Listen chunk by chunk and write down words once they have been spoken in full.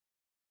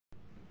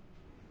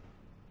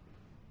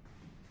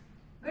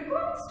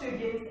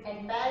students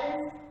and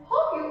parents,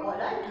 hope you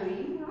all are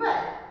doing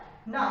well.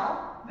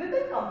 Now we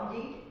will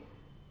complete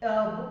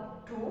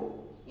book 2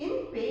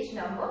 in page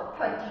number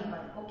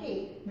 31. Okay,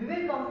 we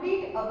will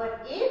complete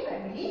our A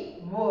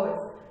family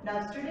words. Now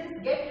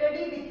students, get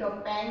ready with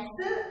your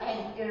pencil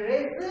and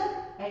eraser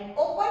and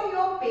open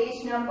your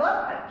page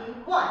number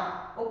 31.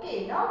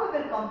 Okay, now we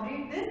will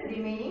complete this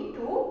remaining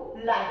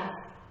 2 lines.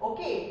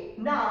 Okay,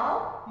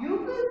 now you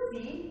will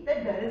see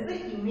that there is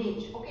an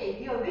image. Okay,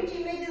 here which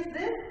image is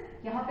this?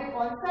 यहाँ पे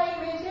कौन सा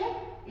image है?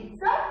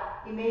 It's a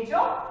image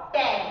of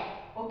tag.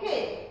 Okay,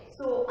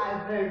 so I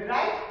will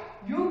write.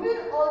 You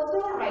will also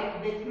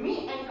write with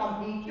me and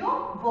complete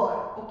your word.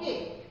 Okay,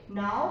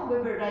 now we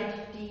will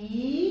write T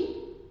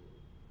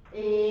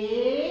A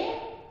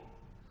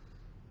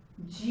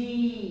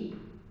G,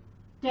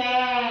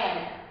 tag.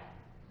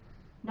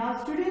 Now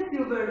students,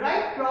 you will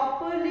write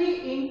properly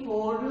in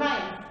 4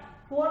 lines.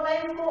 4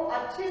 lines को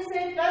अच्छे से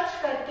touch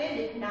करके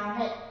लिखना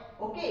है.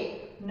 Okay,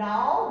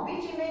 now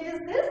which image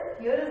is this?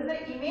 Here is the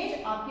image.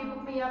 आपकी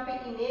book में यहाँ पे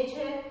image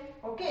है.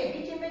 Okay,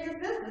 which image is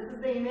this? This is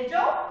the image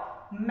of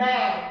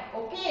mat.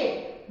 Okay,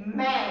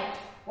 mat.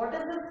 What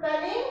is the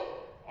spelling?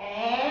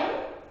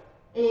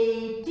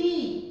 M-A-T.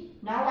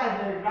 Now I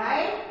will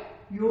write.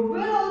 You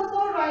will also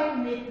write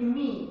with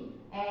me.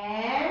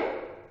 M-A-T.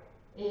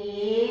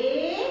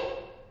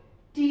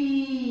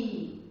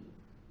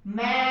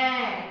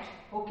 Mat.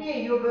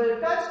 Okay, you will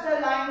touch the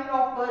line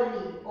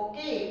properly.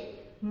 Okay,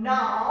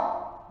 now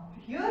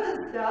here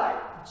is the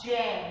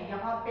jam.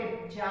 यहाँ पे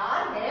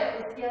jar है,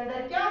 उसके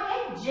अंदर क्या है?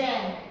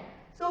 Jam.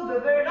 So we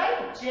will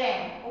write jam.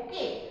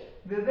 Okay,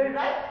 we will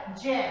write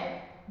jam.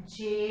 J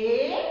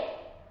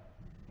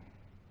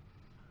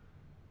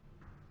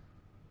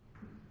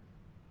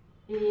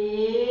A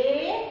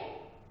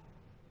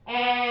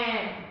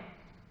M,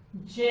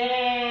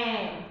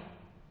 jam.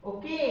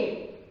 Okay,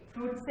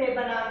 fruit से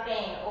बनाते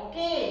हैं.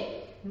 Okay,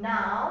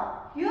 now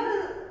here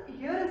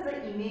is the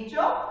image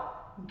of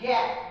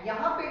gap.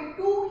 यहाँ पे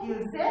 2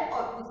 hills है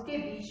और उसके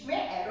बीच में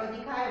एरो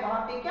दिखा है.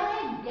 वहां पे क्या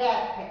है?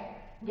 गैप है.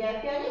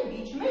 गैप यानी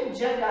बीच में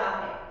जगह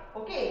है.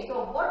 Okay, so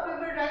what we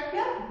will write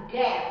here?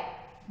 Gap.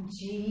 G,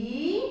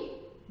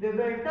 we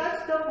will touch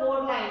the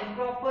 4 line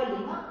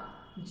properly. Huh?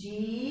 G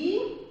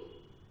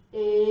A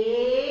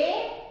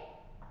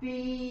P,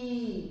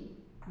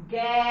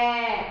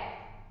 gap.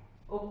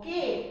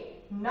 Okay,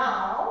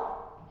 now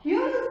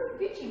here is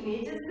which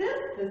image is this?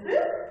 This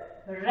is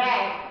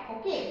rat.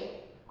 Okay,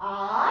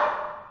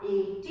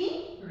 R-A-T,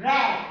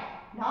 rat.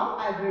 Now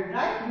I will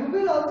write. You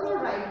will also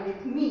write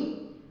with me.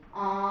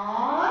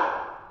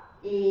 R-A-T,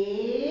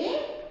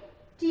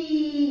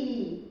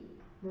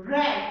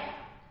 rat.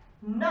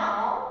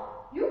 Now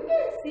you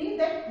can see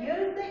that here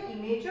is the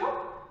image of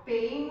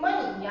paying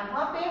money.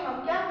 यहाँ पे हम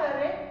क्या कर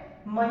रहे हैं?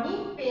 Money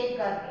पे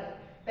कर रहे हैं.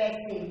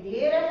 पैसे दे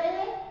रहे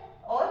हैं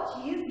और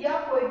चीज या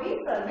कोई भी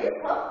सर्विस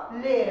हम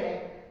ले रहे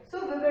हैं. So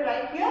we will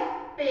write here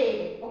pay.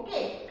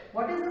 Okay,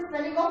 what is the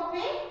spelling of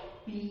pay?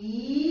 P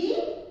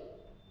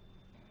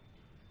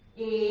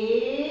A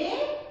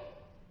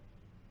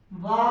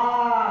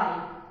Y,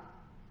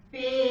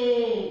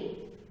 pay.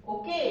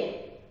 Okay,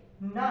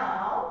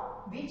 now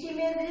which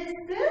image is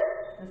this?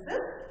 This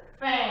is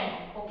fan.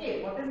 Okay,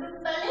 what is the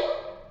spelling?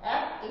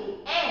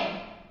 F-A-N.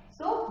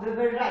 So we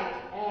will write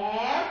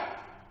F-A-N,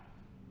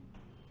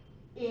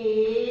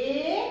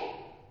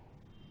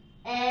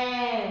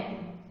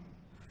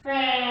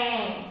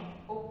 fan.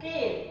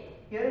 Okay,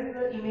 here is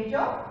the image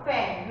of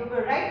fan. You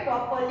will write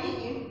properly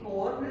in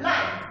 4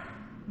 lines.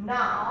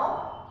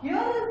 Now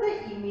here is the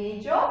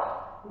image of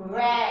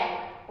wag.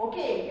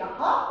 Okay,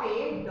 यहाँ पे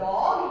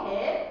dog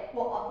है,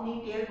 वो अपनी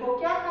tail को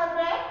क्या कर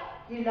रहा है?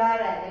 हिला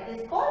रहा है. That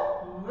is called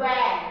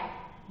wag.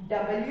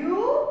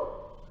 W-A-G,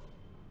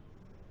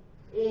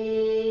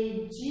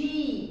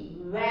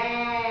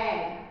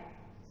 wag.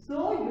 So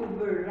you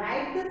will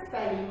write the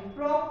spelling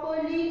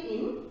properly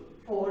in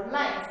 4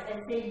 lines.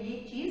 ऐसे ये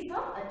चीज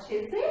हम अच्छे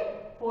से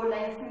 4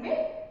 lines में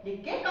लिख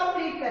के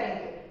complete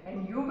करेंगे. And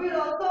you will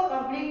also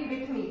complete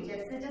with me.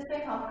 जैसे जैसे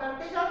हम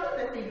करते जाते हैं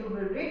वैसे you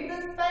will read the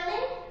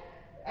spelling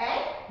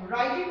and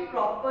write it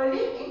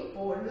properly in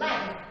 4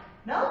 lines.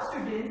 Now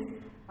students,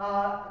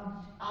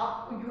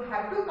 you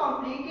have to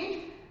complete it.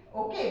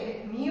 Okay,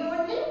 with me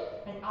only,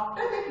 and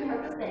after that you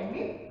have to send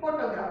me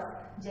photographs.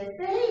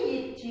 जैसे ही ये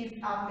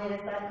चीज आप मेरे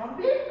साथ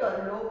complete कर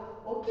लो,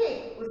 okay,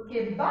 उसके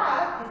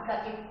बाद इसका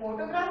एक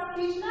फोटोग्राफ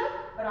खींचना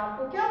और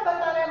आपको क्या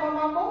बताना है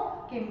मम्मा को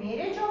कि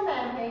मेरे जो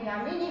मैम है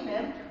यामिनी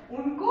मैम,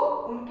 उनको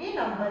उनके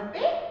नंबर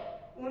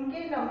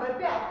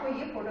पे आपको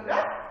ये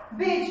फोटोग्राफ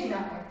भेजना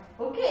है.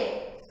 Okay,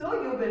 so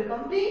you will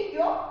complete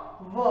your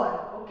word.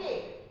 Okay,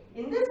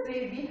 in this way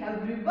we have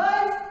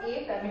revised A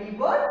family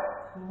words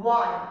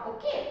 1.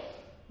 Okay.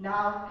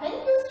 Now, thank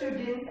you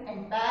students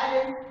and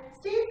parents.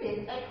 Stay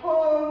safe at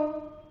home.